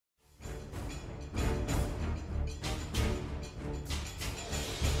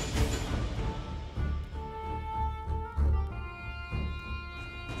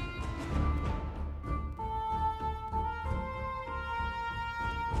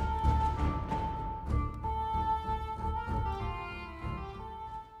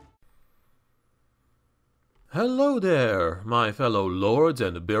Hello there, my fellow lords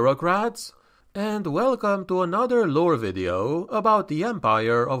and bureaucrats, and welcome to another lore video about the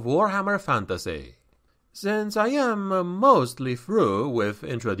Empire of Warhammer Fantasy. Since I am mostly through with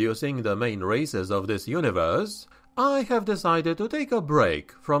introducing the main races of this universe, I have decided to take a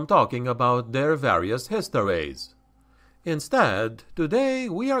break from talking about their various histories. Instead, today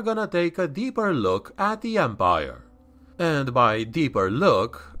we are gonna take a deeper look at the Empire. And by deeper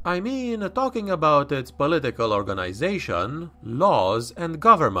look, I mean talking about its political organization, laws, and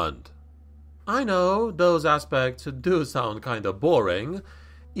government. I know those aspects do sound kinda boring,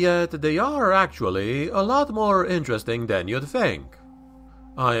 yet they are actually a lot more interesting than you'd think.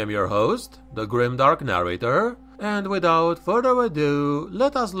 I am your host, the Grimdark Narrator, and without further ado,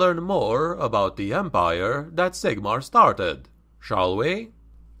 let us learn more about the empire that Sigmar started, shall we?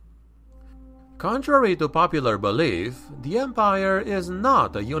 Contrary to popular belief, the Empire is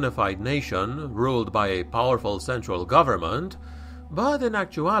not a unified nation ruled by a powerful central government, but in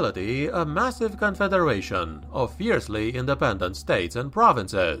actuality a massive confederation of fiercely independent states and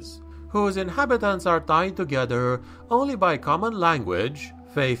provinces, whose inhabitants are tied together only by common language,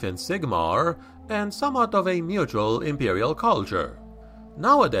 faith in Sigmar, and somewhat of a mutual imperial culture.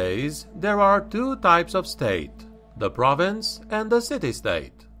 Nowadays, there are two types of state, the province and the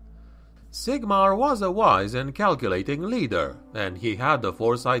city-state. Sigmar was a wise and calculating leader, and he had the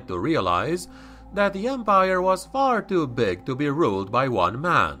foresight to realize that the empire was far too big to be ruled by one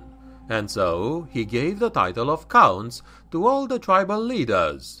man, and so he gave the title of counts to all the tribal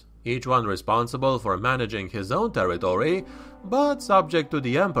leaders, each one responsible for managing his own territory, but subject to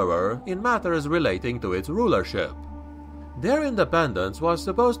the emperor in matters relating to its rulership. Their independence was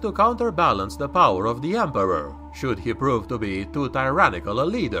supposed to counterbalance the power of the emperor, should he prove to be too tyrannical a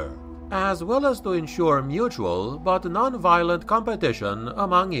leader, as well as to ensure mutual but non-violent competition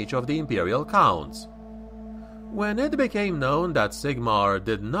among each of the imperial counts. When it became known that Sigmar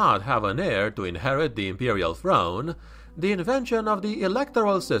did not have an heir to inherit the imperial throne, the invention of the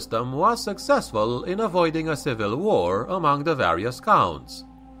electoral system was successful in avoiding a civil war among the various counts.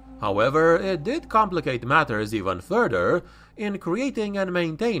 However, it did complicate matters even further in creating and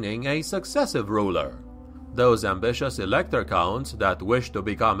maintaining a successive ruler. Those ambitious elector counts that wish to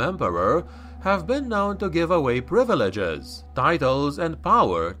become emperor have been known to give away privileges, titles, and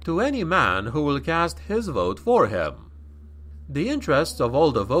power to any man who will cast his vote for him. The interests of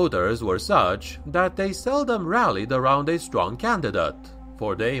all the voters were such that they seldom rallied around a strong candidate,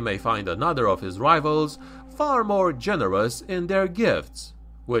 for they may find another of his rivals far more generous in their gifts,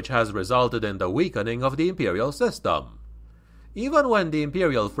 which has resulted in the weakening of the imperial system. Even when the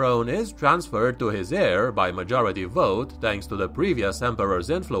imperial throne is transferred to his heir by majority vote thanks to the previous emperor's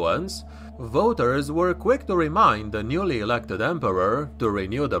influence, voters were quick to remind the newly elected emperor to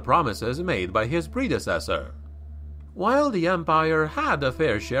renew the promises made by his predecessor. While the empire had a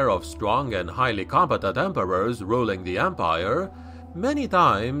fair share of strong and highly competent emperors ruling the empire, many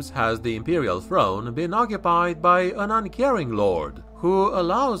times has the imperial throne been occupied by an uncaring lord who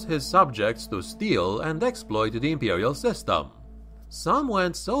allows his subjects to steal and exploit the imperial system. Some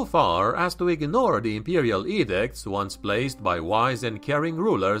went so far as to ignore the imperial edicts once placed by wise and caring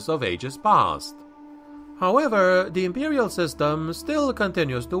rulers of ages past. However, the imperial system still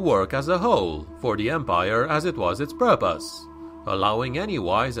continues to work as a whole for the empire as it was its purpose, allowing any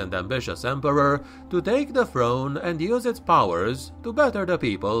wise and ambitious emperor to take the throne and use its powers to better the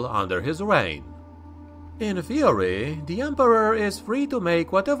people under his reign. In theory, the emperor is free to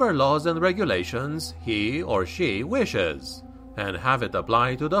make whatever laws and regulations he or she wishes, and have it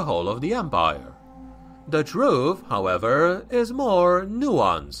apply to the whole of the empire. The truth, however, is more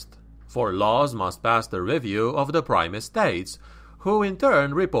nuanced, for laws must pass the review of the prime estates, who in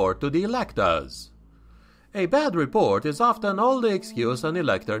turn report to the electors. A bad report is often all the excuse an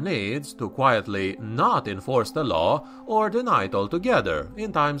elector needs to quietly not enforce the law or deny it altogether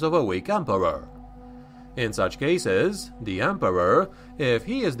in times of a weak emperor. In such cases, the emperor, if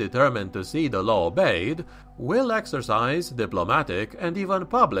he is determined to see the law obeyed, will exercise diplomatic and even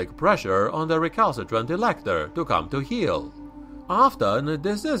public pressure on the recalcitrant elector to come to heel. Often,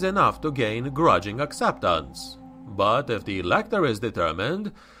 this is enough to gain grudging acceptance. But if the elector is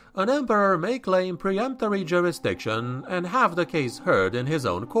determined, an emperor may claim preemptory jurisdiction and have the case heard in his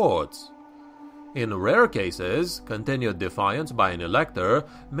own courts. In rare cases, continued defiance by an elector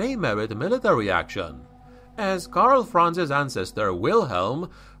may merit military action, as Karl Franz's ancestor Wilhelm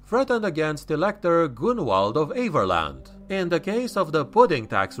threatened against Elector Gunwald of Averland in the case of the Pudding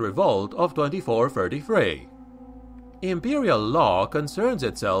Tax Revolt of 2433. Imperial law concerns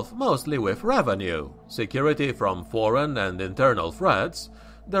itself mostly with revenue, security from foreign and internal threats,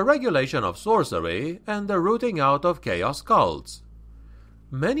 the regulation of sorcery, and the rooting out of chaos cults.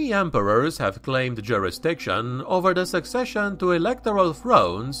 Many emperors have claimed jurisdiction over the succession to electoral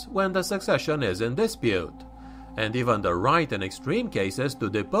thrones when the succession is in dispute, and even the right in extreme cases to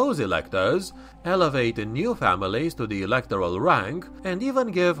depose electors, elevate new families to the electoral rank, and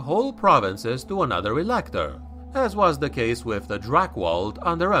even give whole provinces to another elector, as was the case with the Drakewald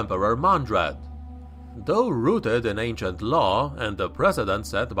under Emperor Mondred. Though rooted in ancient law and the precedent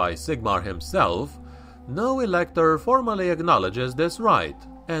set by Sigmar himself, no elector formally acknowledges this right,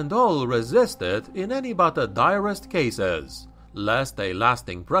 and all resist it in any but the direst cases, lest a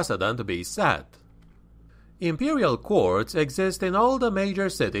lasting precedent be set. Imperial courts exist in all the major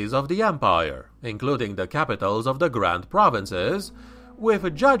cities of the empire, including the capitals of the Grand Provinces,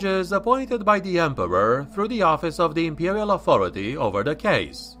 with judges appointed by the emperor through the office of the imperial authority over the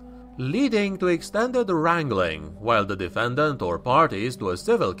case, leading to extended wrangling while the defendant or parties to a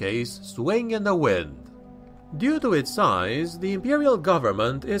civil case swing in the wind. Due to its size, the imperial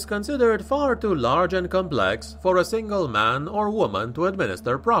government is considered far too large and complex for a single man or woman to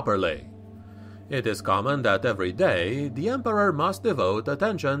administer properly. It is common that every day the emperor must devote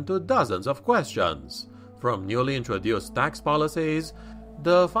attention to dozens of questions, from newly introduced tax policies,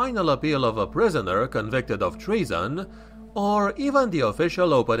 the final appeal of a prisoner convicted of treason, or even the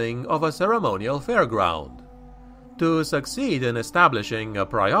official opening of a ceremonial fairground. To succeed in establishing a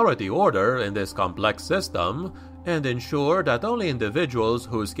priority order in this complex system, and ensure that only individuals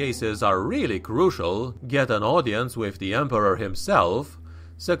whose cases are really crucial get an audience with the emperor himself,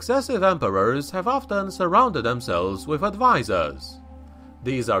 successive emperors have often surrounded themselves with advisors.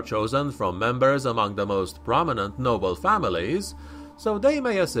 These are chosen from members among the most prominent noble families, so they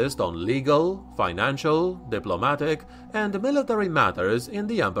may assist on legal, financial, diplomatic, and military matters in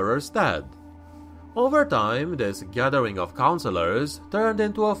the emperor's stead. Over time, this gathering of counselors turned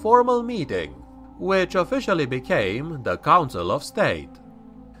into a formal meeting, which officially became the Council of State.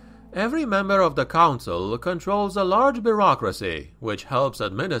 Every member of the council controls a large bureaucracy which helps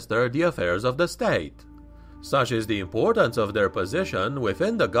administer the affairs of the state. Such is the importance of their position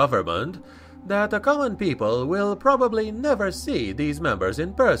within the government that the common people will probably never see these members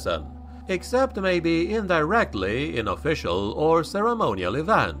in person, except maybe indirectly in official or ceremonial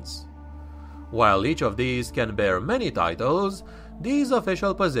events. While each of these can bear many titles, these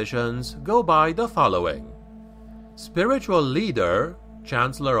official positions go by the following: Spiritual Leader,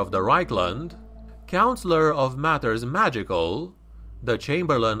 Chancellor of the Reichland, Counselor of Matters Magical, the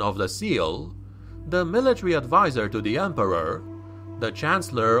Chamberlain of the Seal, the Military Advisor to the Emperor, the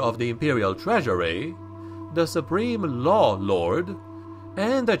Chancellor of the Imperial Treasury, the Supreme Law Lord,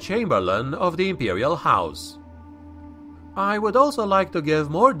 and the Chamberlain of the Imperial House. I would also like to give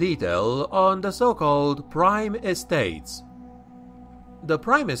more detail on the so-called Prime Estates. The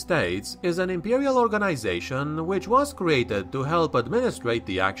Prime Estates is an imperial organization which was created to help administrate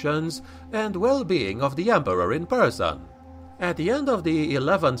the actions and well-being of the emperor in person. At the end of the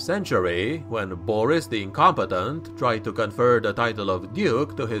 11th century, when Boris the Incompetent tried to confer the title of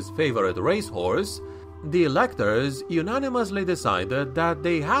Duke to his favorite racehorse, the electors unanimously decided that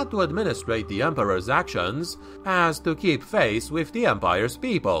they had to administrate the emperor's actions as to keep pace with the empire's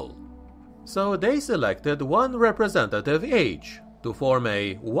people. So they selected one representative each to form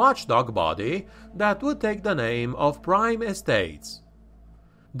a watchdog body that would take the name of Prime Estates.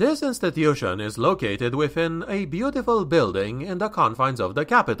 This institution is located within a beautiful building in the confines of the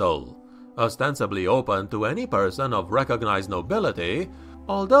capital, ostensibly open to any person of recognized nobility,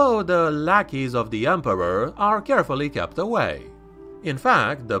 although the lackeys of the emperor are carefully kept away. In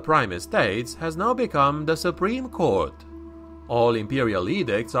fact, the Prime Estates has now become the Supreme Court. All imperial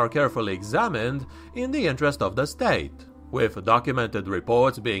edicts are carefully examined in the interest of the state, with documented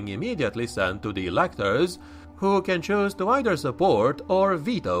reports being immediately sent to the electors, who can choose to either support or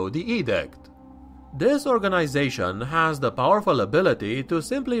veto the edict. This organization has the powerful ability to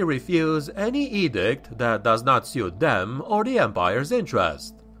simply refuse any edict that does not suit them or the empire's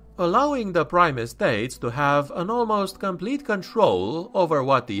interest, allowing the Prime Estates to have an almost complete control over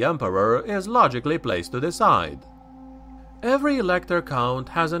what the emperor is logically placed to decide. Every elector count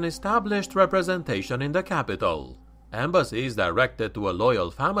has an established representation in the capital, embassies directed to a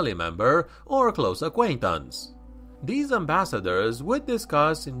loyal family member or close acquaintance. These ambassadors would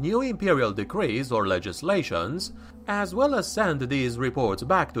discuss new imperial decrees or legislations, as well as send these reports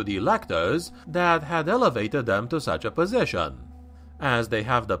back to the electors that had elevated them to such a position. As they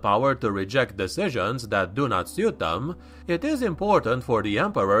have the power to reject decisions that do not suit them, it is important for the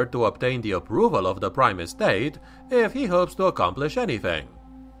emperor to obtain the approval of the Prime Estate if he hopes to accomplish anything.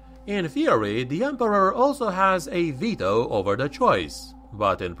 In theory, the emperor also has a veto over the choice,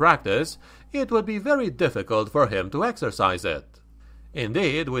 but in practice it would be very difficult for him to exercise it.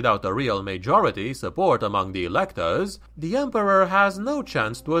 Indeed, without a real majority support among the electors, the emperor has no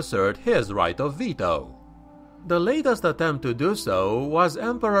chance to assert his right of veto. The latest attempt to do so was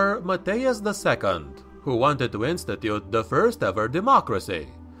Emperor Matthias II, who wanted to institute the first ever democracy.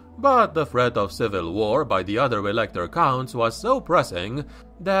 But the threat of civil war by the other elector counts was so pressing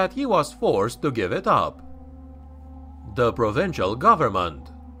that he was forced to give it up. The provincial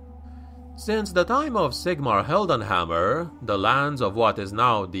government. Since the time of Sigmar Heldenhammer, the lands of what is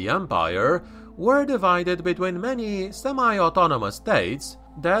now the Empire were divided between many semi-autonomous states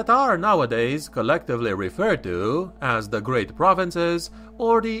that are nowadays collectively referred to as the Great Provinces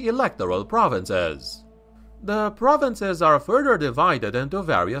or the Electoral Provinces. The provinces are further divided into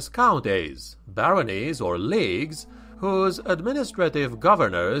various counties, baronies or leagues, whose administrative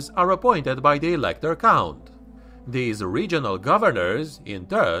governors are appointed by the elector count. These regional governors, in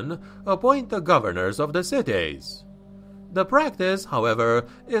turn, appoint the governors of the cities. The practice, however,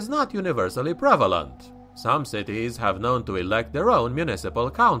 is not universally prevalent. Some cities have known to elect their own municipal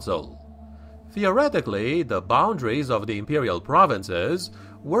council. Theoretically, the boundaries of the imperial provinces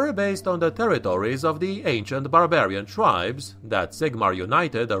were based on the territories of the ancient barbarian tribes that Sigmar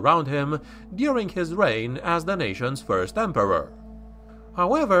united around him during his reign as the nation's first emperor.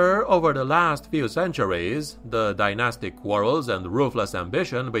 However, over the last few centuries, the dynastic quarrels and ruthless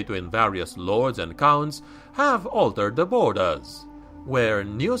ambition between various lords and counts have altered the borders, where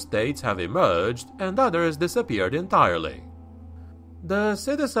new states have emerged and others disappeared entirely. The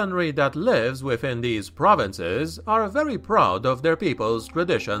citizenry that lives within these provinces are very proud of their people's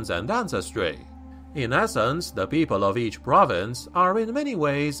traditions and ancestry. In essence, the people of each province are in many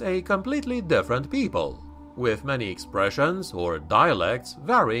ways a completely different people, with many expressions or dialects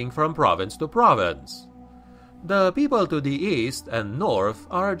varying from province to province. The people to the east and north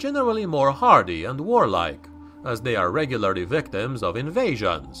are generally more hardy and warlike, as they are regularly victims of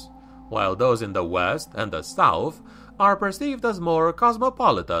invasions, while those in the west and the south are perceived as more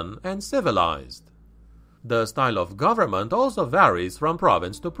cosmopolitan and civilized. The style of government also varies from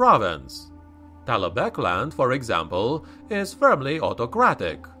province to province. Talabecland, for example, is firmly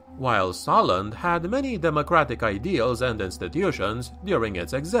autocratic, while Solent had many democratic ideals and institutions during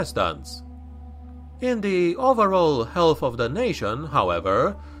its existence. In the overall health of the nation,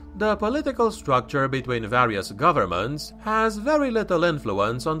 however, the political structure between various governments has very little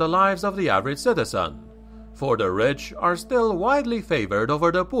influence on the lives of the average citizen, for the rich are still widely favored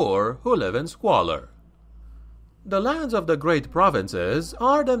over the poor who live in squalor. The lands of the great provinces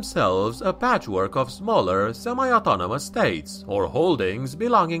are themselves a patchwork of smaller, semi-autonomous states or holdings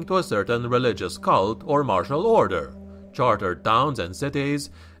belonging to a certain religious cult or martial order, chartered towns and cities,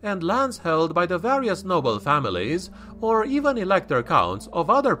 and lands held by the various noble families or even elector counts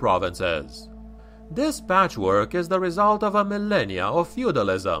of other provinces. This patchwork is the result of a millennia of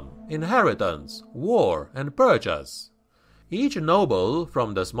feudalism, inheritance, war, and purchase. Each noble,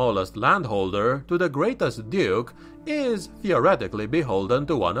 from the smallest landholder to the greatest duke, is theoretically beholden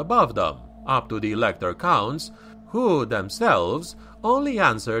to one above them, up to the elector counts, who themselves only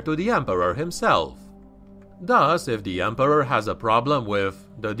answer to the emperor himself. Thus, if the emperor has a problem with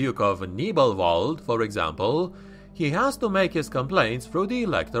the Duke of Nibelwald, for example, he has to make his complaints through the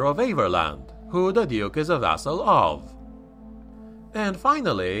elector of Averland, who the duke is a vassal of. And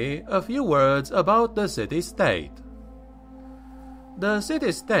finally, a few words about the city-state. The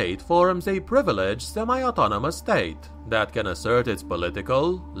city-state forms a privileged semi-autonomous state that can assert its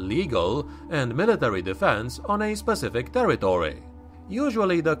political, legal, and military defense on a specific territory,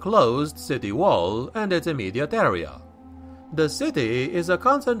 usually the closed city wall and its immediate area. The city is a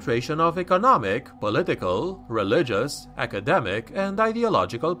concentration of economic, political, religious, academic, and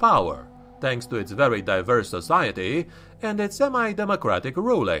ideological power, thanks to its very diverse society and its semi-democratic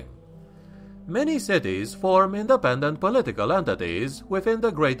ruling. Many cities form independent political entities within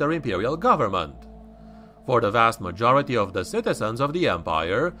the greater imperial government. For the vast majority of the citizens of the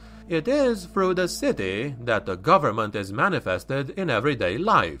empire, it is through the city that the government is manifested in everyday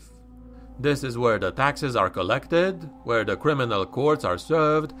life. This is where the taxes are collected, where the criminal courts are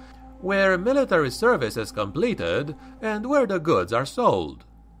served, where military service is completed, and where the goods are sold.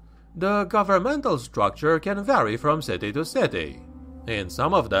 The governmental structure can vary from city to city. In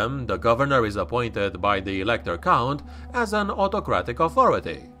some of them, the governor is appointed by the elector count as an autocratic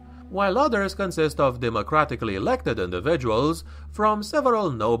authority, while others consist of democratically elected individuals from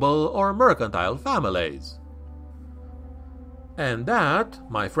several noble or mercantile families. And that,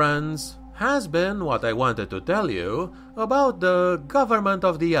 my friends, has been what I wanted to tell you about the government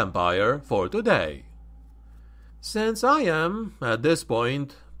of the empire for today. Since I am, at this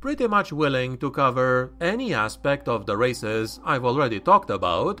point, pretty much willing to cover any aspect of the races I've already talked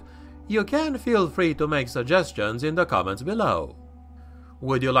about, you can feel free to make suggestions in the comments below.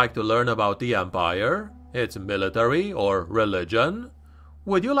 Would you like to learn about the Empire, its military or religion?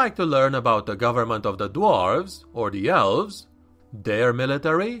 Would you like to learn about the government of the dwarves or the elves? Their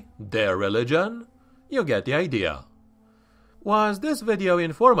military, their religion? You get the idea. Was this video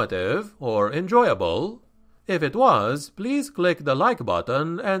informative or enjoyable? If it was, please click the like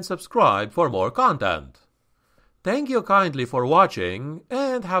button and subscribe for more content. Thank you kindly for watching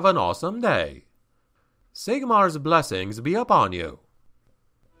and have an awesome day. Sigmar's blessings be upon you.